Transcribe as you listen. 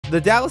The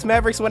Dallas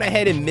Mavericks went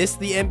ahead and missed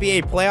the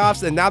NBA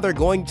playoffs, and now they're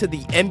going to the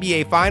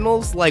NBA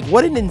Finals. Like,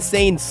 what an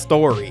insane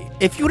story.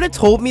 If you would have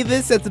told me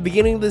this at the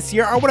beginning of this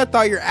year, I would have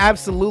thought you're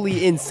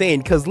absolutely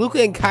insane, because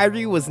Luka and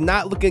Kyrie was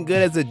not looking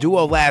good as a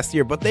duo last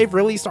year, but they've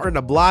really started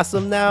to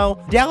blossom now.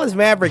 Dallas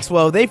Mavericks,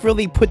 well, they've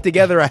really put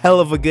together a hell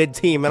of a good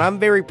team, and I'm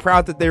very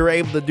proud that they were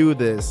able to do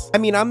this. I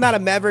mean, I'm not a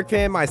Maverick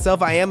fan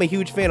myself. I am a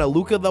huge fan of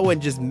Luka, though,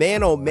 and just,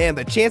 man, oh man,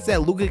 the chance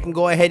that Luka can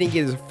go ahead and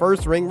get his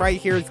first ring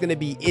right here is going to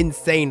be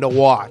insane to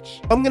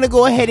watch. I'm going to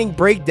go ahead and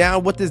break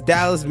down what this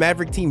Dallas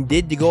Maverick team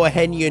did to go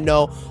ahead and, you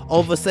know, all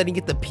of a sudden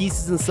get the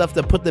pieces and stuff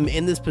to put them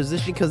in this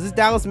position, because this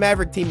Dallas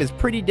Maverick team is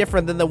pretty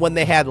different than the one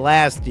they had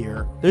last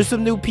year. There's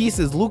some new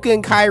pieces. Luka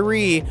and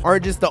Kyrie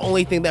aren't just the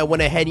only thing that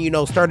went ahead and, you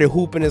know, started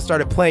hooping and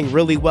started playing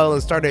really well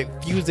and started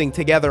fusing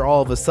together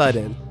all of a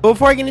sudden. But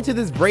before I get into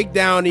this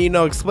breakdown, you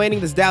know,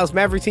 explaining this Dallas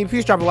Maverick team,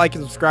 please drop a like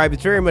and subscribe.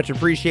 It's very much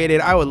appreciated.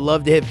 I would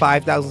love to hit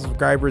 5,000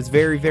 subscribers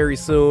very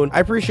soon.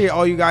 I appreciate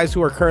all you guys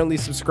who are currently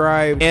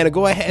subscribed, and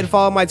go ahead and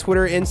follow my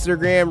Twitter,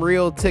 Instagram,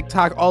 Reel,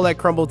 TikTok, all that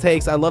crumble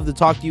takes. I love to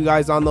talk to you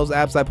guys on those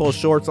apps. I post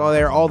shorts all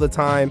there all the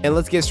time, and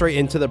let's get straight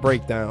into the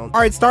breakdown.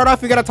 All right, start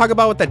off, we gotta talk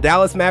about what the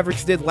Dallas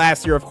Mavericks did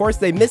last year. Of course,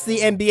 they missed the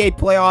NBA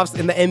playoffs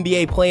in the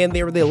NBA play-in.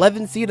 They were the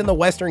 11th seed in the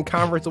Western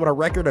Conference with a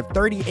record of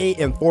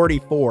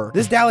 38-44.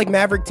 This Dallas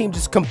Maverick team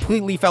just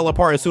completely fell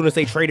apart as soon as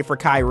they traded for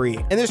Kyrie.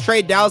 In this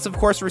trade, Dallas, of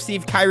course,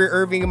 received Kyrie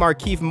Irving and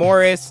Markieff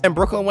Morris, and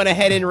Brooklyn went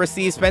ahead and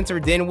received Spencer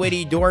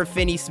Dinwiddie, Dorian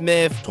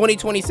Finney-Smith,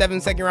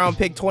 2027 second-round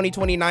pick,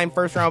 2029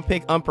 first-round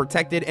pick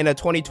unprotected, and a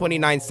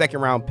 2029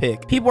 second-round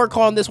pick. People are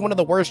calling this one of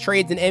the worst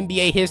trades in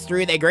NBA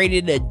history. They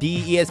graded it a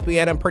D.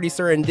 ESPN, I'm pretty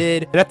certain,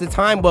 did. And at the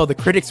time, well, the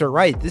critics are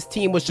right. This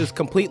team was just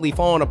completely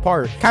falling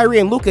apart. Kyrie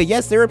and Luka,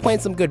 yes, they were playing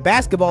some good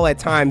basketball at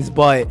times,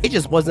 but it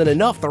just wasn't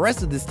enough. The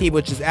rest of this team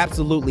was just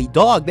absolutely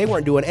dog. They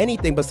weren't doing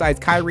anything besides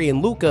Kyrie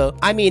and Luka.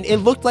 I mean, it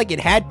looked like it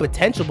had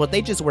potential, but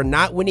they just were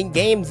not winning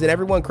games, and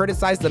everyone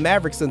criticized the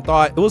Mavericks and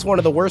thought it was one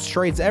of the worst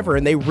trades ever,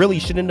 and they really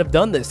shouldn't have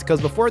done this,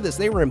 because before this,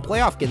 they were in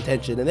playoff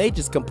contention, and they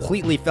just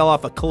completely fell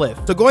off a cliff.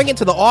 So going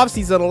into the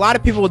offseason, a lot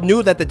of people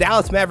knew that the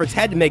Dallas Mavericks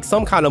had to make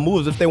some kind of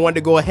moves if they wanted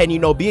to go ahead and, you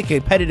know, be a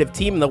competitive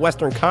team in the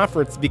Western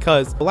Conference,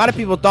 because a lot of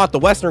people thought the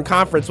Western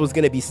Conference was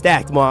going to be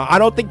stacked. Well, I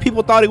don't think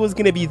people thought it was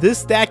going to be this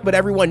stacked, but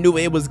everyone knew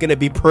it was going to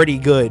be pretty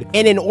good.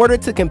 And in order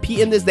to compete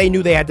in this, they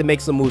knew they had to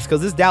make some moves,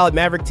 because this Dallas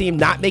Maverick team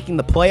not making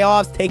the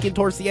playoffs, taking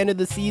towards the end of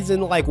the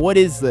season, like, what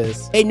is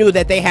this? They knew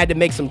that they had to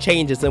make some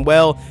changes, and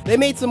well, they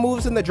made some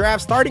moves in the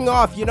draft. Starting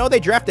off, you know, they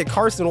drafted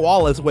Carson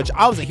Wallace, which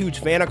I was a huge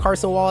fan of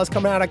Carson Wallace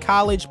coming out of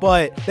college,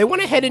 but they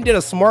went ahead and did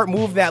a smart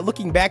move that,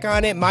 looking back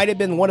on it, might have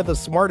been one of the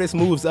smartest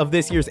moves of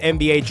this year's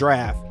NBA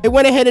draft. They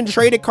went ahead and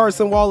traded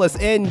Carson Wallace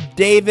and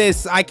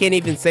Davis, I can't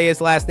even say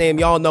his last name,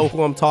 y'all know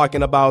who I'm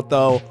talking about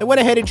though. They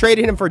went ahead and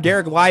traded him for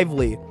Derek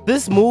Lively.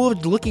 This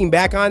move, looking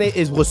back on it,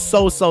 was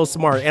so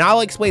smart, and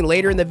I'll explain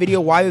later in the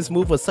video why this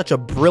move was such a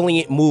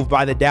brilliant move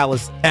by the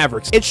Dallas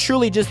Mavericks. It's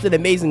truly just an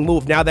amazing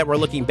move now that we're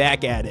looking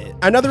back at it.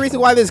 Another reason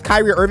why this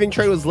Kyrie Irving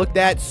trade was looked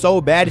at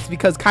so bad is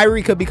because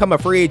Kyrie could become a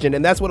free agent,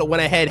 and that's what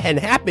went ahead and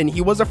happened.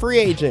 He was a free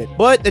agent,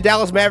 but the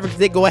Dallas Mavericks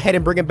did go ahead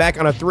and bring him back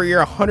on a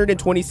 3-year,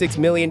 $126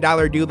 million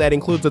deal that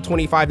includes a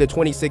 25 to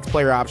 26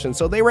 player option,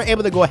 so they were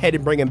able to go ahead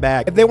and bring him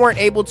back. If they weren't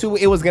able to,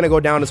 it was going to go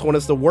down as one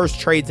of the worst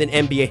trades in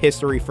NBA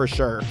history for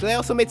sure. So they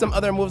also made some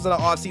other moves in the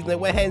offseason. They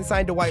went ahead and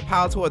signed Dwight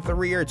Powell to a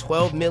 3-year,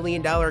 $12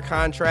 million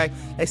contract.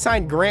 They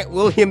signed Grant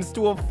Williams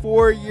to a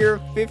 4-year,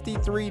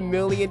 $53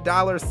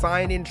 million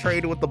sign-in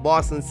trade with the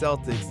Boston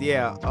Celtics.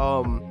 Yeah,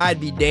 I'd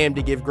be damned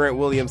to give Grant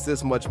Williams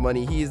this much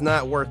money. He's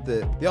not worth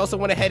it. They also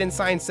went ahead and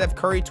signed Seth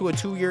Curry to a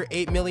 2-year,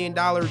 $8 million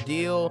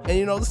deal. And,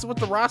 you know, this is what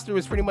the roster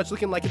was pretty much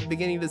looking like at the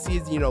beginning of the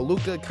season. You know,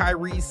 Luka,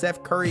 Kyrie,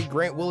 Seth Curry,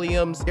 Grant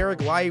Williams,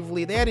 Derek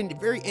Lively. They had a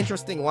very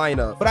interesting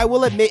lineup, but I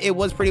will admit it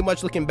was pretty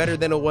much looking better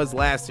than it was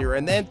last year.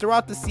 And then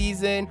throughout the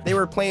season, they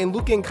were playing,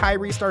 Luka and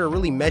Kyrie started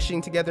really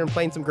meshing together and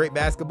playing some great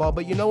basketball,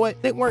 but you know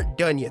what? They weren't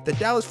done yet. The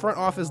Dallas front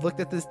office looked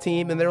at this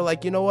team and they're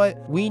like, you know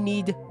what? We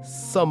need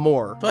some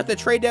more. So at the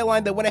trade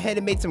deadline, they went ahead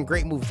and made some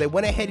great moves. They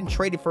went ahead and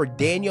traded for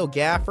Daniel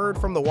Gafford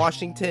from the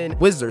Washington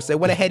Wizards. They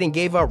went ahead and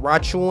gave up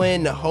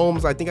Rachuan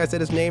Holmes, I think I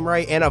said his name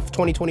right, and a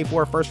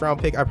 2024 first round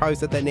pick. I probably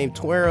said that name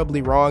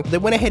terribly wrong. They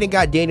went ahead and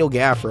got Daniel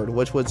Gafford,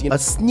 which was, you know, a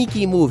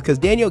sneaky move because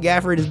Daniel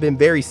Gafford has been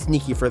very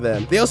sneaky for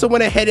them. They also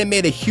went ahead and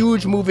made a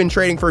huge move in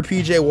trading for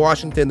PJ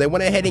Washington. They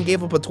went ahead and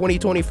gave up a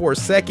 2024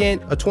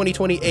 second, a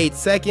 2028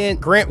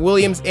 second, Grant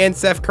Williams and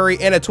Seth Curry,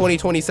 and a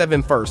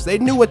 2027 first. They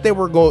knew what they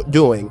were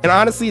doing. And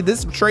honestly,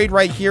 this trade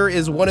right here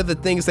is one of the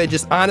things that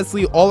just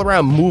honestly all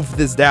around moved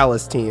this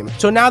Dallas team.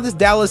 So now this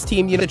Dallas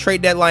team, you know, the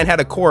trade deadline had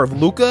a core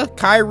of Luka,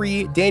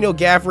 Kyrie, Daniel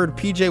Gafford,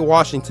 PJ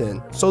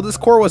Washington. So this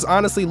core was honestly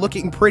honestly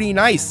looking pretty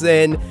nice.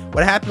 And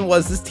what happened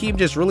was this team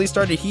just really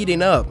started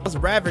heating up.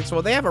 Those Mavericks,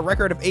 well, they have a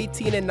record of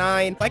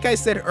 18-9. Like I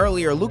said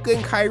earlier, Luka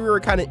and Kyrie were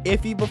kind of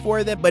iffy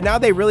before that, but now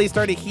they really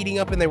started heating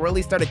up and they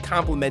really started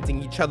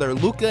complimenting each other.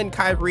 Luka and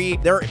Kyrie,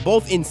 they're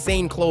both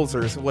insane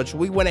closers, which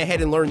we went ahead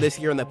and learned this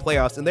year in the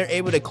playoffs, and they're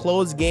able to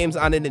close games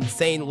on an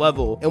insane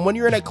level. And when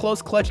you're in a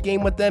close clutch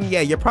game with them,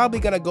 yeah, you're probably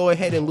gonna go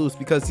ahead and lose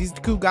because these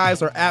two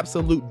guys are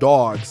absolute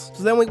dogs.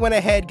 So then we went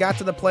ahead, got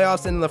to the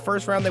playoffs, and in the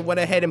first round they went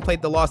ahead and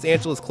played the Los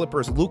Angeles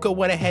Clippers. Luka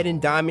went ahead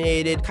and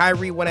dominated.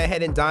 Kyrie went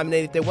ahead and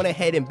dominated. They went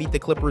ahead and beat the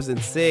Clippers in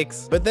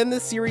 6. But then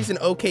this series in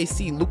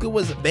OKC, Luka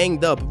was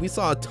banged up. We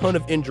saw a ton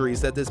of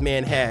injuries that this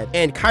man had,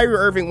 and Kyrie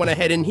Irving went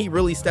ahead and he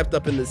really stepped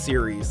up in the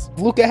series.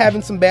 Luka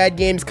having some bad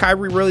games,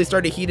 Kyrie really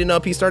started heating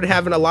up. He started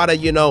having a lot of,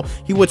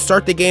 he would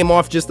start the game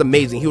off just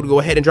amazing. He would go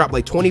ahead and drop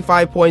like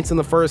 25 points in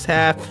the first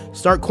half,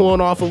 start cooling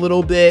off a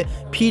little bit.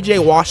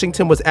 PJ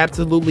Washington was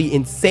absolutely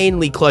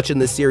insanely clutch in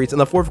this series. In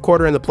the fourth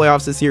quarter in the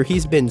playoffs this year,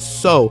 he's been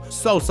so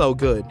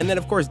good. And then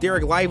of course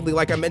Derek Lively,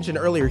 like I mentioned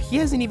earlier, he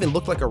hasn't even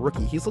looked like a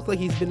rookie. He's looked like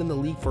he's been in the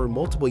league for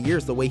multiple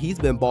years. The way he's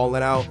been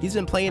balling out, he's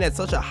been playing at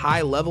such a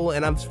high level,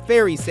 and I'm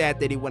very sad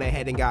that he went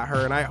ahead and got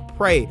hurt, and I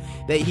pray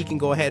that he can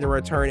go ahead and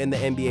return in the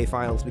NBA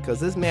Finals because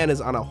this man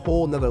is on a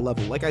whole nother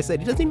level. Like I said,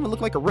 he doesn't even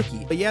look like a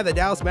rookie. But yeah, the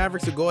Dallas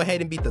Mavericks would go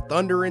ahead and beat the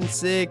Thunder in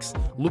 6.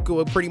 Luka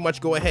would pretty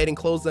much go ahead and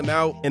close them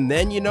out, and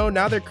then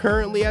now they're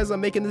currently, as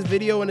I'm making this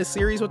video, in a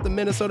series with the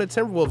Minnesota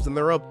Timberwolves, and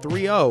they're up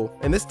 3-0.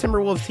 And this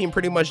Timberwolves team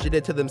pretty much did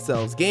it to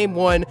themselves. Game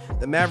 1,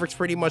 the Mavericks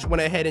pretty much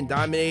went ahead and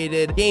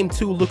dominated. Game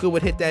 2, Luka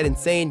would hit that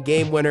insane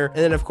game winner, and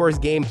then of course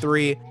Game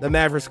 3, the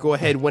Mavericks go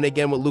ahead win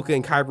again with Luka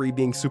and Kyrie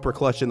being super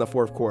clutch in the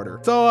fourth quarter.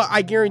 So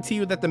I guarantee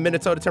you that the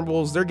Minnesota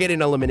Timberwolves, they're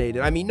getting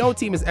eliminated. I mean, no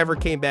team has ever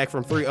came back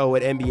from 3-0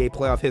 at NBA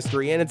playoff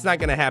history, and it's not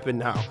gonna happen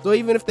now. So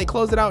even if they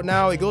close it out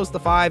now, it goes to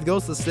 5,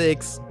 goes to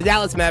 6, the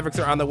Dallas Mavericks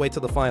are on their way to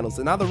the finals.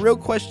 And now the real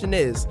question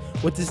is,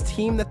 with this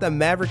team that the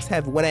Mavericks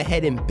have went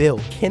ahead and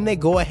built, can they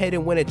go ahead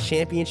and win a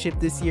championship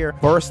this year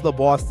versus the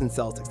Boston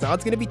Celtics? Now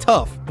it's gonna be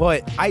tough,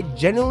 but I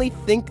genuinely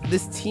think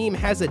this team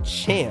has a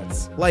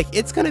chance. Like,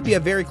 it's gonna be a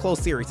very close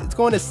series. It's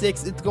going to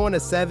 6, it's going to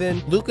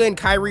 7. Luka and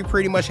Kyrie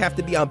pretty much have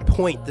to be on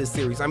point this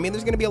series. I mean,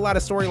 there's gonna be a lot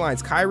of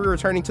storylines. Kyrie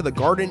returning to the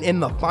Garden in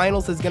the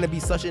finals is gonna be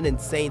such an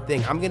insane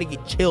thing. I'm gonna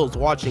get chills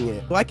watching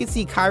it. So I can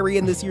see Kyrie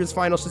in this year's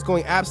finals just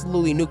going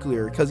absolutely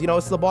nuclear because,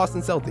 it's the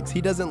Boston Celtics.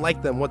 He doesn't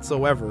like them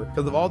whatsoever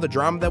because of all the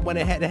drama that went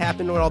ahead and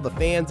happened with all the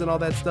fans and all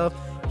that stuff.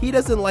 He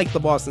doesn't like the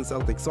Boston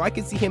Celtics, so I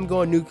could see him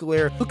going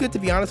nuclear. Luka, to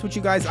be honest with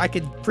you guys, I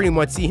could pretty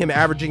much see him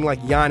averaging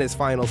like Giannis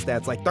final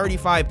stats, like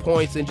 35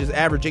 points and just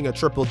averaging a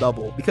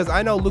triple-double. Because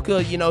I know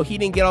Luka, he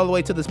didn't get all the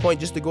way to this point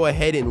just to go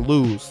ahead and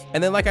lose.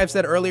 And then, like I've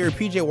said earlier,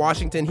 PJ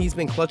Washington, he's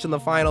been clutch in the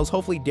finals.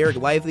 Hopefully Derek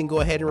Lively can go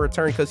ahead and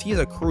return because he's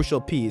a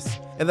crucial piece.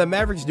 And the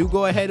Mavericks do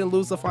go ahead and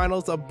lose the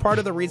finals. A part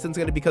of the reason is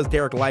going to be because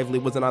Derek Lively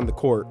wasn't on the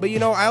court. But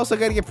I also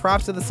got to give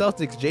props to the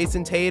Celtics.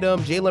 Jason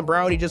Tatum, Jaylen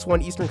Brown, he just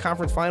won Eastern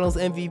Conference Finals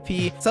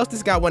MVP.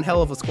 Celtics got one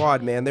hell of a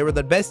squad, man. They were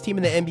the best team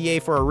in the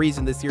NBA for a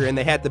reason this year, and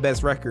they had the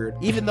best record.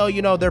 Even though,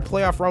 their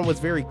playoff run was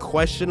very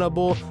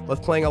questionable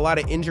with playing a lot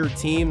of injured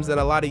teams and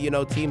a lot of,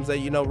 teams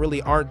that,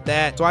 really aren't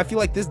that. So I feel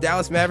like this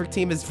Dallas Maverick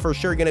team is for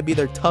sure going to be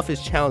their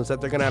toughest challenge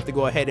that they're going to have to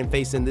go ahead and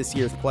face in this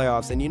year's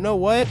playoffs. And you know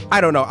what? I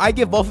don't know. I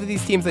give both of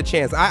these teams a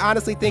chance. I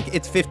honestly think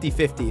it's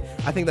 50-50.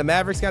 I think the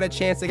Mavericks got a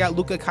chance. They got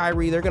Luka,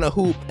 Kyrie. They're going to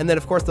hoop. And then,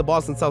 of course, the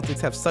Boston Celtics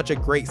have such a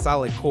great,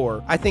 solid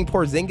core. I think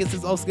Porzingis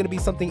is also going to be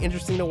something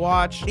interesting to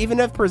watch. Even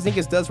if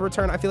Porzingis does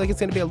return, I feel like it's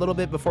going to be a little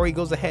bit before he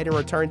goes ahead and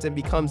returns and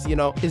becomes,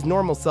 his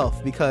normal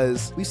self,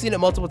 because we've seen it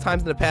multiple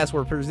times in the past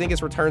where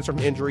Porzingis returns from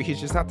injury. He's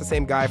just not the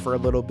same guy for a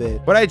little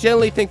bit. But I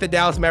generally think the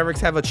Dallas Mavericks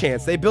have a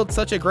chance. They built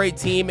such a great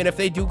team, and if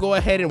they do go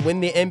ahead and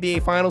win the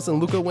NBA Finals and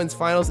Luka wins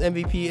Finals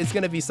MVP, it's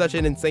going to be such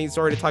an insane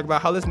story to talk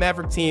about how this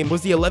Maverick team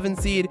was the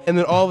 11th seed and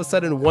then all of a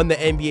sudden won the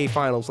NBA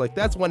Finals. Like,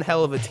 that's one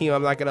hell of a team,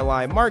 I'm not going to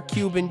lie. Mark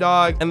Cuban,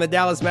 dog, and the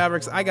Dallas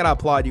Mavericks, I got to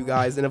applaud you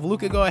guys. And if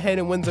Luka go ahead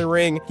and wins a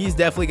ring, he's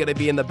definitely going to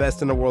be in the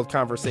best in the world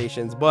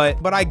conversations.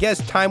 But I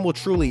guess time will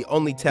truly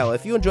only tell.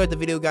 If you enjoyed the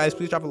video, guys,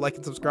 please drop a like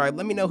and subscribe.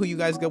 Let me know who you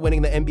guys got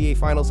winning the NBA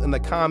Finals in the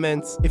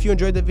comments. If you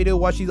enjoyed the video,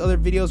 watch these other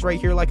videos right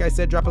here. Like I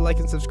said, drop a like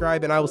and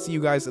subscribe, and I will see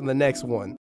you guys in the next one.